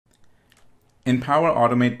In Power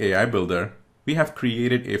Automate AI Builder, we have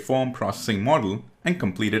created a form processing model and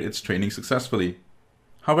completed its training successfully.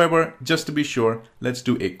 However, just to be sure, let's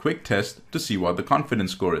do a quick test to see what the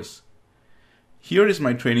confidence score is. Here is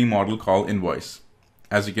my training model called Invoice.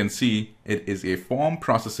 As you can see, it is a form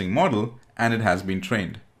processing model and it has been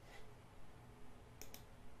trained.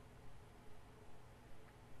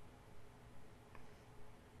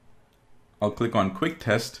 I'll click on Quick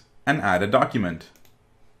Test and add a document.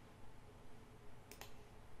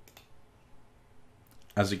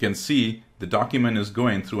 As you can see, the document is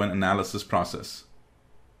going through an analysis process.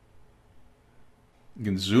 You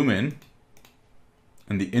can zoom in,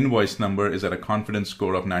 and the invoice number is at a confidence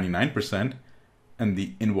score of 99%, and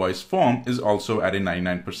the invoice form is also at a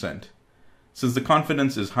 99%. Since the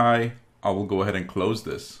confidence is high, I will go ahead and close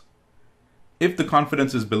this. If the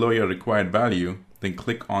confidence is below your required value, then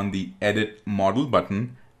click on the Edit Model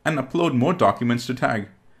button and upload more documents to tag.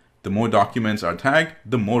 The more documents are tagged,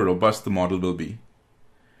 the more robust the model will be.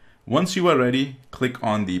 Once you are ready, click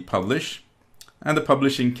on the Publish, and the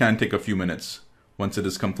publishing can take a few minutes. Once it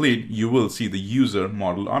is complete, you will see the User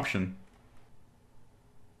Model option.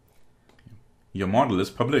 Your model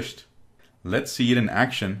is published. Let's see it in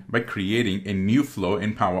action by creating a new flow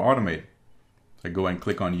in Power Automate. I go and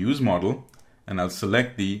click on Use Model, and I'll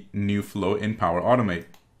select the new flow in Power Automate.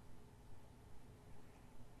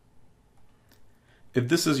 If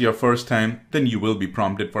this is your first time, then you will be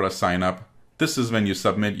prompted for a sign up. This is when you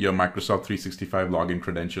submit your Microsoft 365 login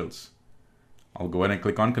credentials. I'll go ahead and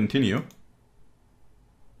click on Continue.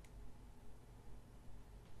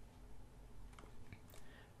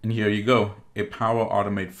 And here you go. A Power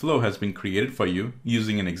Automate flow has been created for you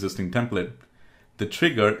using an existing template. The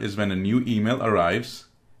trigger is when a new email arrives.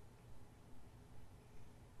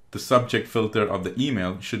 The subject filter of the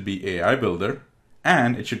email should be AI Builder,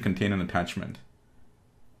 and it should contain an attachment.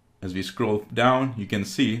 As we scroll down, you can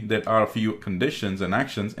see there are a few conditions and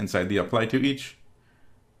actions inside the Apply to Each.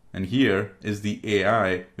 And here is the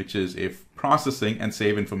AI, which is a processing and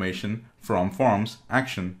save information from forms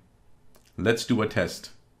action. Let's do a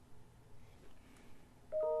test.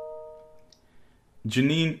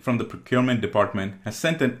 Janine from the procurement department has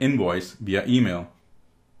sent an invoice via email.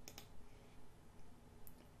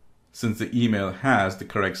 Since the email has the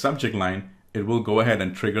correct subject line, it will go ahead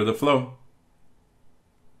and trigger the flow.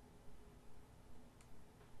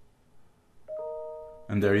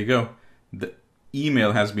 And there you go. The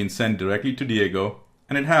email has been sent directly to Diego,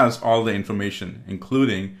 and it has all the information,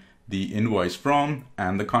 including the invoice from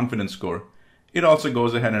and the confidence score. It also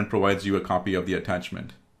goes ahead and provides you a copy of the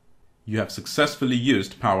attachment. You have successfully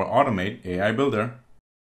used Power Automate AI Builder.